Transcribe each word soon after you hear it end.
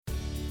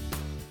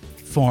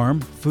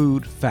Farm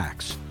Food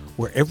Facts,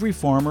 where every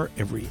farmer,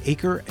 every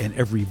acre, and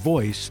every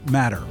voice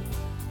matter.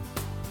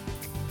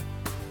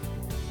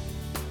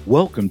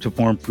 Welcome to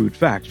Farm Food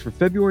Facts for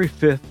February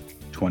 5th,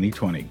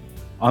 2020.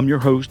 I'm your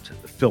host,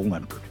 Phil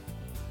Lempert.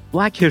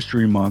 Black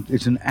History Month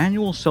is an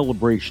annual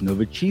celebration of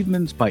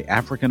achievements by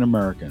African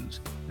Americans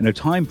and a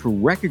time for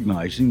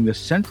recognizing the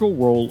central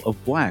role of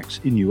blacks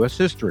in U.S.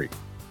 history.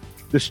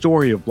 The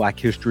story of Black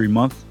History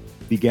Month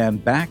began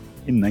back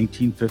in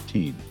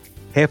 1915,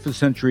 half a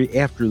century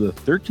after the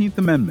 13th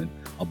Amendment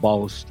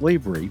abolished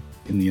slavery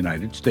in the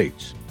United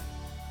States.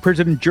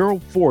 President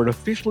Gerald Ford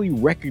officially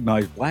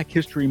recognized Black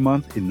History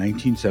Month in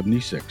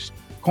 1976,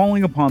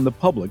 calling upon the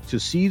public to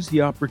seize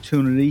the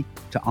opportunity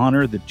to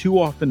honor the too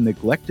often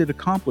neglected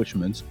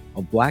accomplishments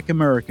of Black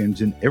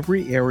Americans in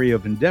every area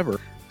of endeavor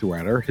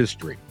throughout our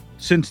history.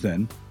 Since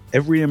then,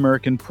 every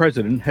American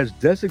president has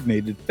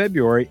designated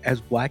February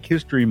as Black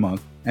History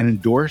Month and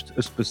endorsed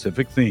a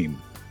specific theme.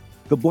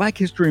 The Black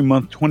History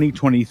Month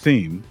 2020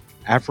 theme,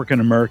 African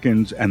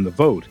Americans and the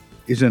Vote,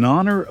 is in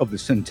honor of the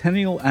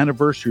centennial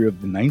anniversary of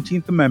the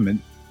 19th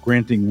Amendment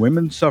granting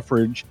women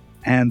suffrage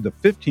and the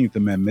 15th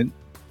Amendment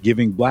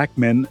giving Black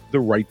men the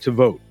right to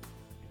vote.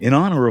 In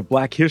honor of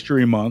Black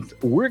History Month,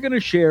 we're going to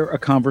share a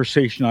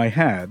conversation I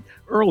had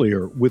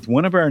earlier with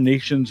one of our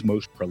nation's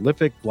most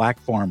prolific Black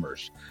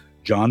farmers,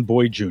 John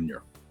Boyd Jr.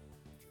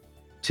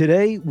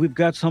 Today, we've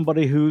got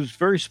somebody who's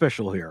very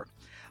special here.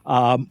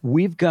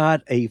 We've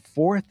got a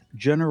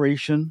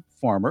fourth-generation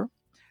farmer,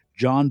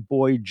 John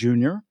Boyd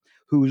Jr.,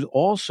 who's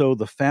also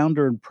the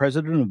founder and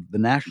president of the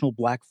National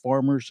Black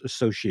Farmers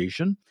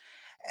Association.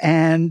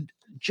 And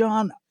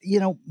John, you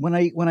know, when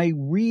I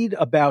read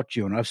about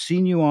you, and I've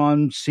seen you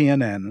on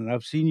CNN, and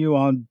I've seen you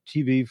on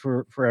TV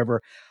for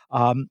forever,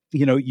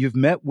 you've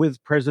met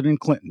with President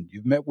Clinton,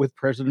 you've met with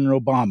President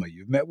Obama,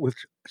 you've met with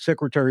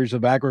secretaries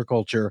of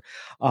agriculture.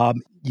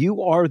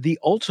 You are the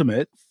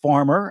ultimate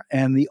farmer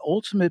and the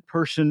ultimate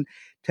person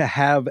to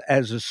have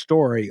as a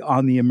story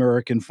on the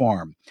American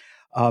farm.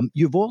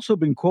 You've also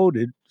been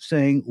quoted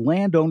saying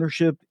land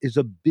ownership is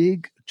a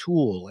big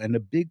tool and a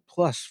big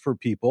plus for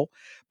people.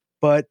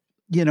 But,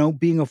 you know,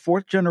 being a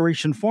fourth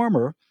generation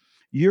farmer,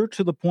 you're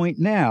to the point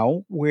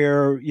now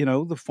where, you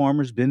know, the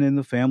farmer's been in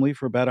the family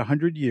for about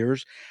 100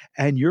 years,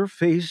 and you're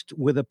faced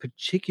with a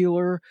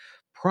particular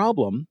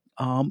problem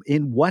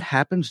in what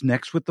happens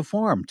next with the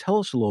farm. Tell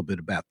us a little bit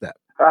about that.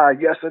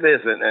 Yes, it is.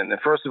 And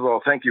first of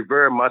all, thank you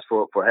very much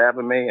for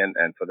having me and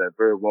for that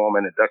very warm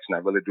introduction. I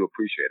really do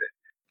appreciate it.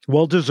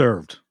 Well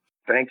deserved.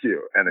 Thank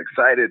you. And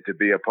excited to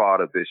be a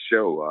part of this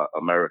show,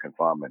 American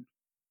Farming.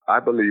 I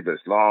believe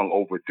it's long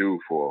overdue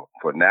for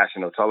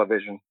national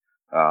television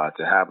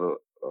to have a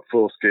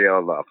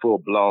full-scale,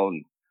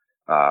 full-blown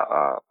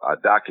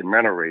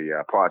documentary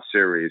part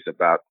series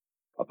about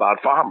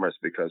farmers,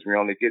 because we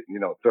only get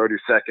 30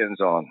 seconds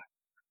on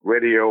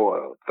radio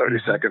or 30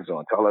 seconds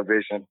on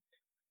television,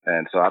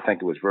 and so I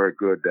think it was very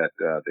good that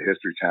the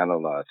History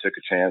Channel took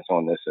a chance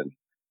on this, and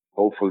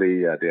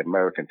hopefully the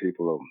American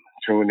people will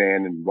tune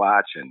in and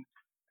watch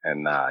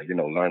and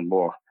learn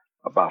more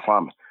about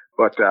farming.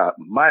 But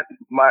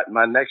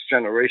my next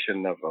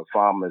generation of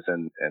farmers,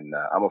 and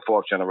I'm a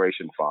fourth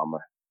generation farmer,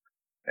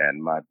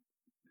 and my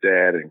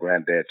dad and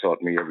granddad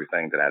taught me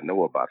everything that I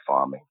know about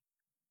farming.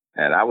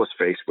 And I was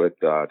faced with,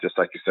 just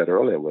like you said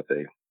earlier, with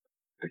a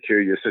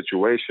peculiar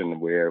situation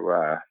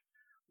where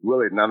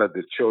really none of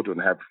the children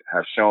have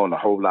shown a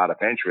whole lot of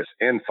interest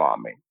in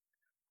farming.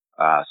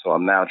 So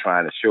I'm now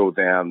trying to show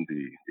them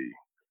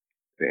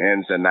the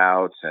ins and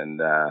outs,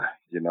 and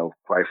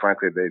quite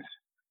frankly,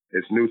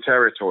 it's new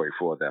territory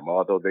for them.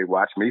 Although they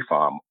watch me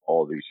farm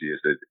all these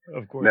years,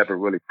 they never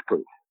really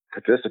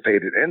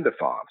participated in the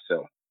farm.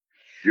 So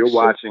you're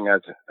watching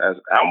as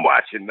I'm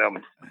watching them,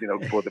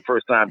 for the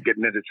first time,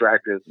 getting into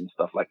tractors and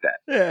stuff like that.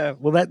 Yeah,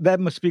 well, that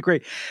must be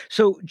great.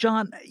 So,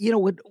 John,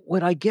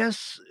 what I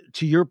guess,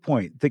 to your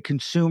point, the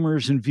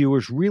consumers and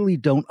viewers really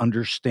don't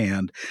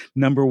understand,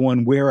 number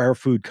one, where our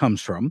food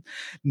comes from.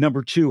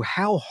 Number two,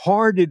 how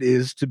hard it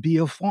is to be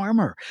a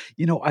farmer.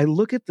 I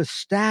look at the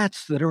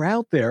stats that are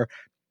out there,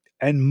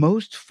 and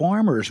most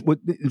farmers,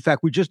 in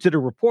fact, we just did a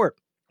report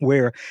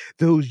where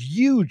those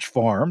huge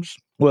farms,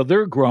 well,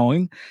 they're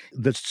growing.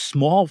 The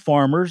small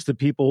farmers, the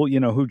people,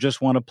 who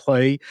just want to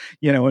play,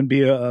 and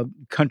be a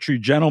country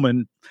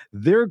gentleman,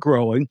 they're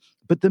growing.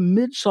 But the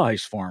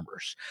mid-sized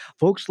farmers,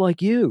 folks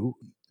like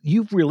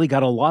you've really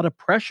got a lot of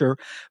pressure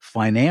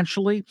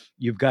financially.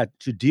 You've got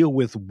to deal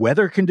with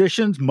weather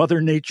conditions. Mother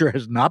Nature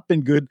has not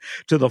been good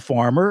to the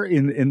farmer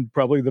in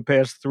probably the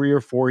past 3 or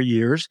 4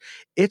 years.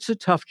 It's a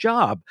tough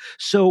job.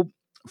 So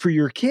for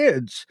your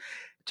kids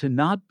to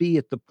not be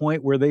at the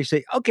point where they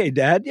say, okay,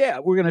 Dad, yeah,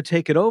 we're going to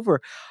take it over,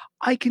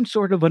 I can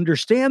sort of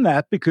understand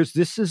that, because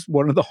this is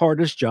one of the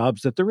hardest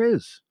jobs that there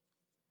is.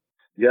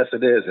 Yes,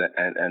 it is.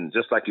 And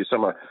just like you said,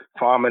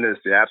 farming is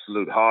the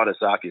absolute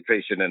hardest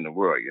occupation in the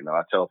world.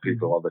 I tell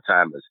people all the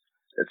time,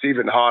 it's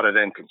even harder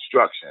than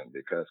construction,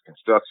 because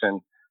construction,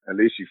 at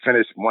least you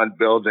finish one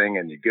building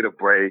and you get a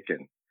break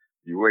and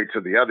you wait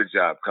till the other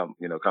job comes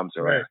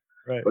around. Right.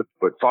 Right.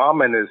 But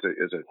farming is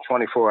a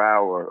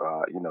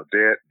 24-hour,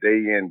 day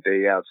in,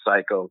 day out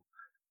cycle.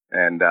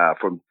 And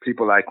for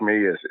people like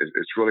me,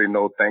 it's really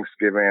no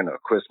Thanksgiving or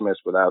Christmas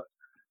without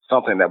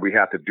something that we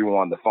have to do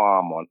on the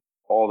farm on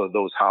all of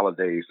those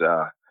holidays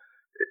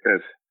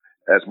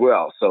as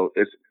well. So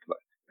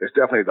it's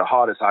definitely the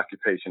hardest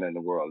occupation in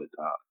the world.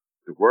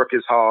 The work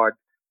is hard,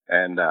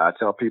 and I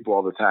tell people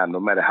all the time, no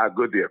matter how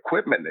good the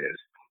equipment is,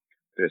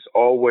 there's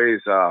always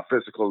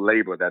physical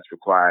labor that's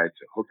required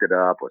to hook it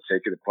up or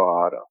take it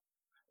apart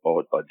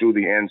or do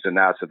the ins and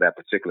outs of that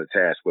particular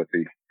task with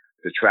the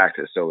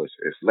tractor. So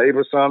it's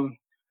laborsome,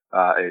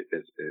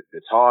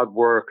 it's hard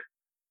work,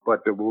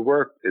 but the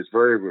work is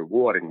very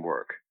rewarding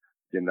work.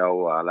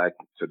 Like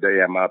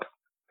today I'm up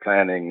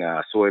planting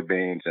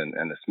soybeans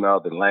and the smell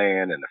of the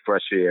land and the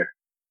fresh air.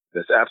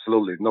 There's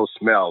absolutely no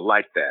smell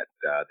like that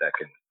that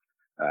can.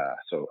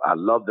 So I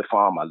love the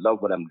farm. I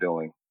love what I'm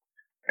doing.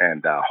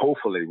 And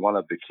hopefully one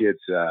of the kids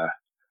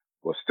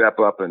will step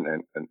up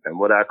and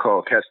what I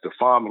call catch the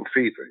farming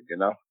fever,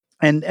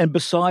 And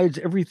besides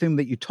everything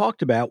that you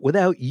talked about,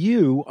 without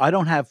you, I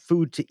don't have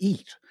food to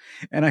eat.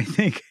 And I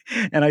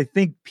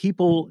think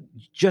people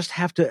just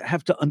have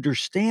to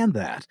understand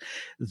that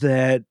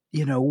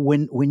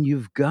when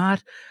you've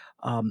got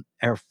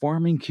our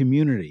farming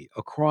community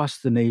across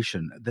the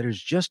nation that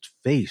is just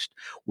faced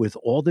with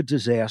all the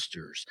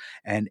disasters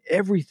and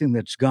everything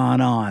that's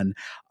gone on.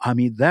 I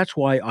mean, that's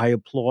why I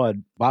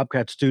applaud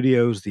Bobcat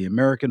Studios, the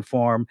American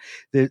Farm.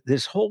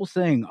 This whole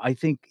thing, I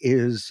think,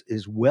 is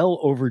well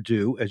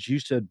overdue, as you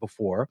said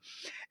before.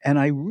 And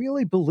I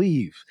really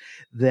believe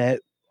that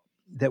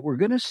we're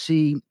going to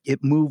see it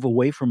move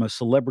away from a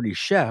celebrity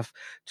chef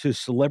to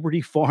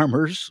celebrity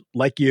farmers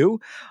like you,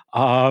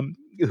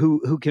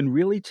 who can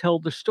really tell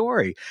the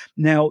story.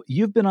 Now,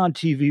 you've been on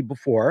TV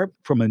before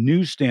from a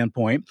news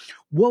standpoint.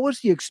 What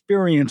was the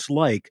experience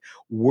like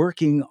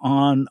working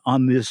on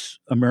this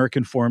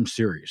American Farm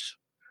series?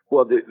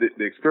 Well, the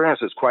experience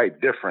is quite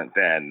different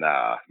than,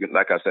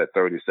 like I said,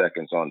 30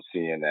 seconds on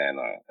CNN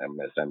or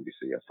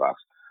MSNBC or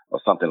Fox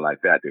or something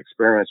like that. The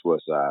experience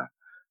was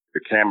the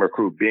camera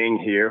crew being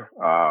here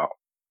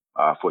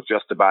for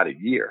just about a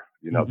year.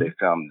 They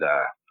filmed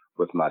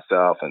with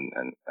myself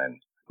and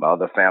my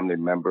other family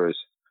members.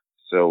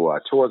 So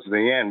towards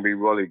the end, we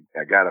really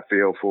got a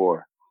feel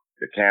for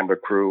the camera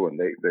crew, and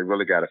they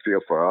really got a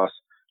feel for us.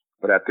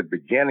 But at the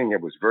beginning,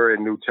 it was very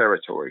new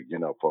territory,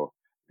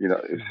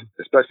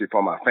 especially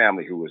for my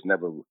family who was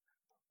never,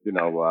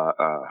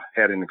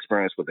 had an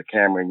experience with the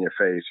camera in your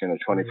face,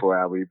 24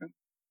 hour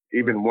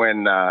even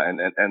when,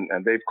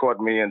 and they've caught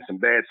me in some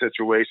bad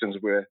situations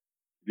where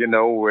you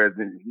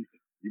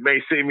may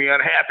see me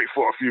unhappy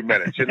for a few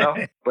minutes,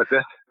 but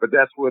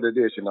that's what it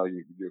is. Your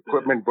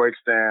equipment breaks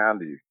down.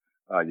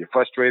 You're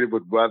frustrated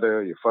with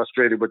weather. You're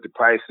frustrated with the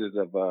prices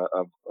of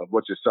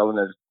what you're selling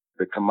as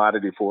the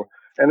commodity for.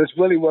 And it's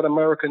really what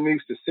America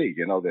needs to see.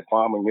 That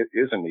farming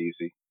isn't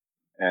easy.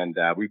 And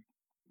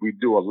we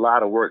do a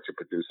lot of work to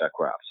produce our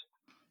crops.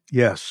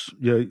 Yes,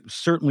 you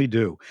certainly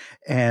do.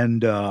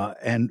 And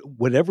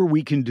whatever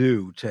we can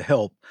do to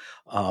help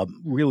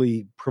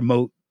really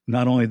promote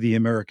not only the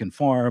American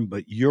farm,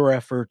 but your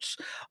efforts,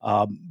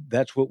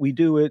 that's what we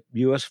do at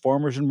U.S.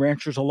 Farmers and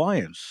Ranchers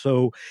Alliance.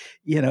 So,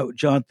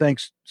 John,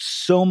 thanks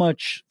so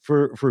much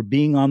for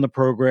being on the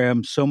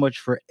program, so much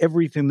for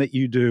everything that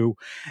you do.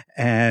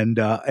 And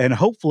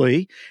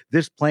hopefully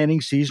this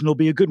planting season will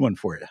be a good one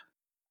for you.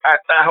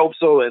 I hope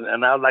so,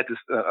 and I'd like to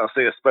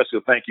say a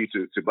special thank you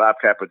to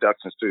Bobcat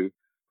Productions too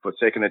for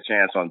taking a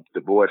chance on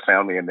the Boyd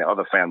family and the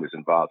other families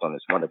involved on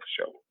this wonderful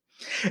show.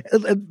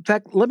 In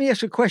fact, let me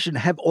ask you a question: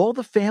 have all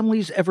the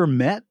families ever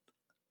met?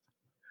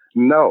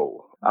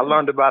 No, I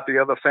learned about the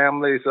other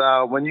families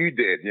when you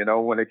did.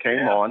 When it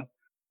came on,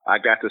 I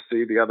got to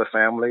see the other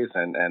families,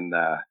 and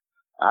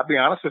I'll be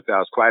honest with you, I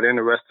was quite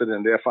interested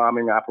in their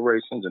farming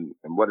operations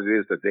and what it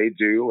is that they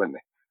do, and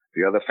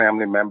the other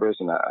family members,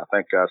 and I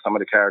think some of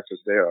the characters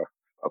there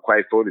are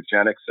quite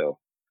photogenic. So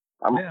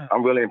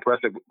I'm really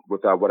impressed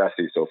with what I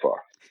see so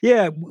far.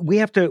 Yeah, we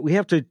have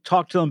to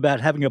talk to them about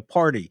having a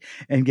party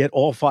and get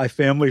all 5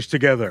 families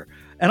together,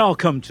 and I'll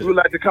come to. We'd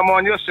like to come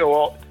on your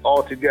show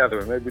all together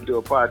and maybe do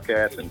a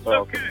podcast and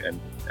talk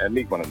and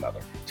meet one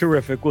another.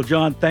 Terrific. Well,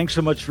 John, thanks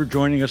so much for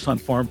joining us on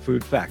Farm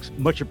Food Facts.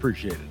 Much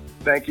appreciated.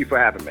 Thank you for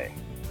having me.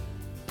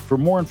 For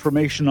more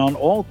information on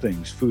all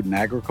things food and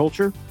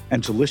agriculture,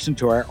 and to listen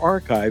to our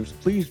archives,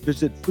 please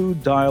visit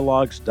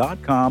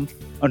fooddialogues.com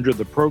under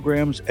the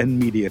Programs and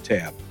Media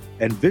tab,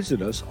 and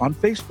visit us on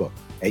Facebook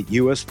at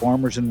U.S.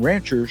 Farmers and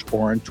Ranchers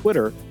or on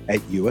Twitter at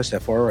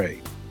USFRA.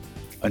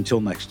 Until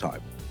next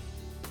time.